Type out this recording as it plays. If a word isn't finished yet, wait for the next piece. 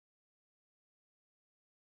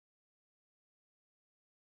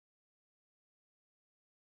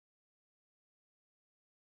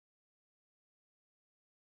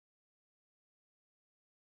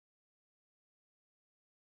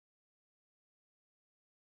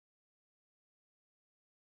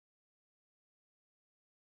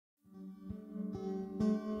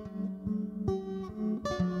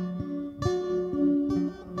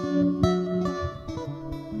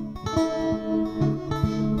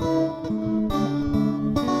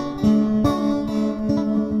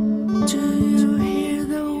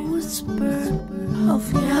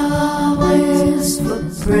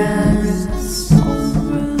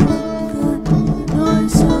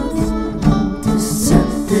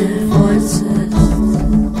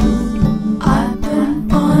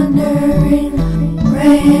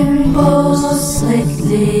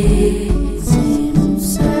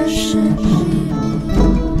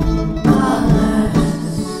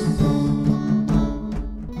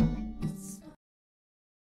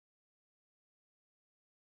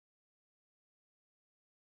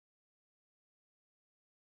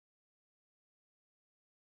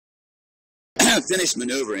finished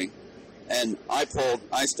maneuvering, and I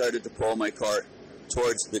started to pull my cart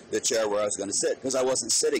towards the chair where I was going to sit, because I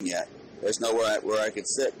wasn't sitting yet. There's nowhere where I could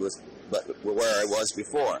sit, but where I was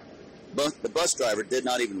before. The bus driver did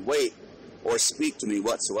not even wait or speak to me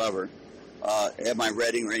whatsoever. Am I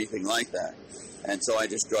ready or anything like that? And so I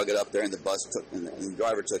just drug it up there, and the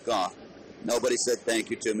driver took off. Nobody said thank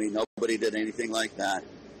you to me. Nobody did anything like that.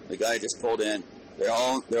 The guy just pulled in. They're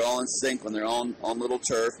all in sync on their own little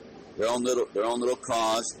turf, their own little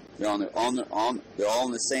cause. They're all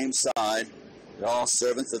on the same side. They're all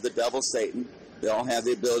servants of the devil, Satan. They all have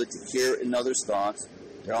the ability to hear another's thoughts.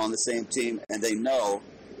 They're all on the same team, and they know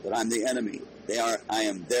that I'm the enemy. I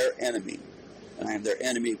am their enemy, and I am their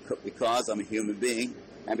enemy because I'm a human being,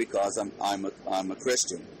 and because I'm a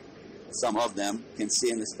Christian. Some of them can see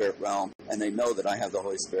in the spirit realm, and they know that I have the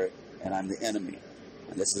Holy Spirit, and I'm the enemy.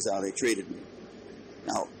 And this is how they treated me.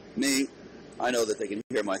 Now, me, I know that they can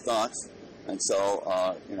hear my thoughts, and so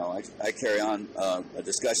I carry on a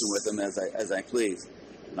discussion with them as I please.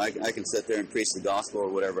 And I can sit there and preach the gospel or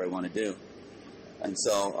whatever I want to do. And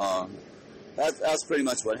so that's pretty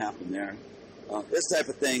much what happened there. This type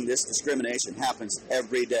of thing, this discrimination happens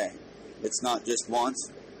every day. It's not just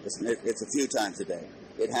once. It's a few times a day.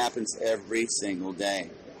 It happens every single day,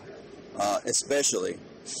 especially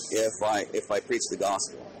if I preach the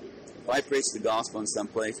gospel. If I preach the gospel in some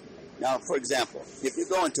place. Now, for example, if you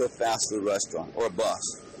go into a fast food restaurant or a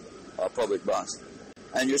bus, a public bus,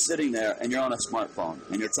 and you're sitting there and you're on a smartphone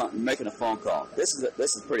and you're making a phone call, this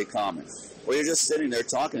is pretty common. Or you're just sitting there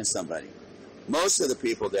talking to somebody. Most of the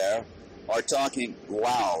people there are talking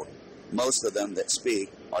loud. Most of them that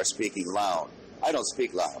speak are speaking loud. I don't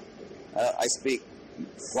speak loud. I speak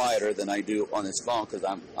quieter than I do on this phone because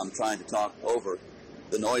I'm trying to talk over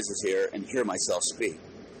the noises here and hear myself speak.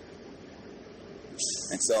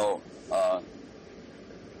 And so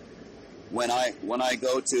when I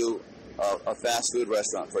go to a fast food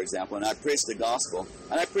restaurant, for example, and I preach the gospel,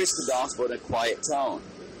 and I preach the gospel in a quiet tone,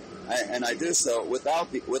 and I do so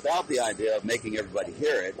without the idea of making everybody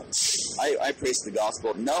hear it. I preach the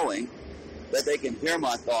gospel knowing that they can hear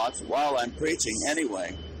my thoughts while I'm preaching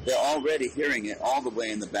anyway. They're already hearing it all the way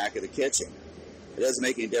in the back of the kitchen. It doesn't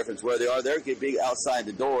make any difference where they are. They could be outside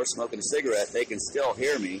the door smoking a cigarette. They can still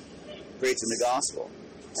hear me preaching the gospel.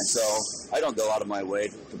 And so I don't go out of my way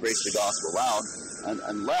to preach the gospel loud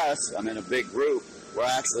unless I'm in a big group where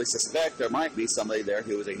I actually suspect there might be somebody there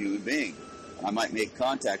who is a human being. I might make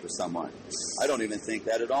contact with someone. I don't even think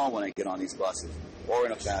that at all when I get on these buses or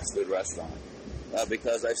in a fast food restaurant,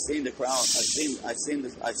 because I've seen the crowd.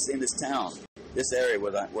 I've seen this town, this area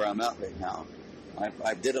where I'm at right now.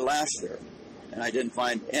 I did it last year, and I didn't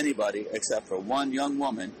find anybody except for one young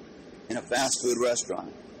woman in a fast food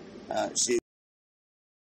restaurant. She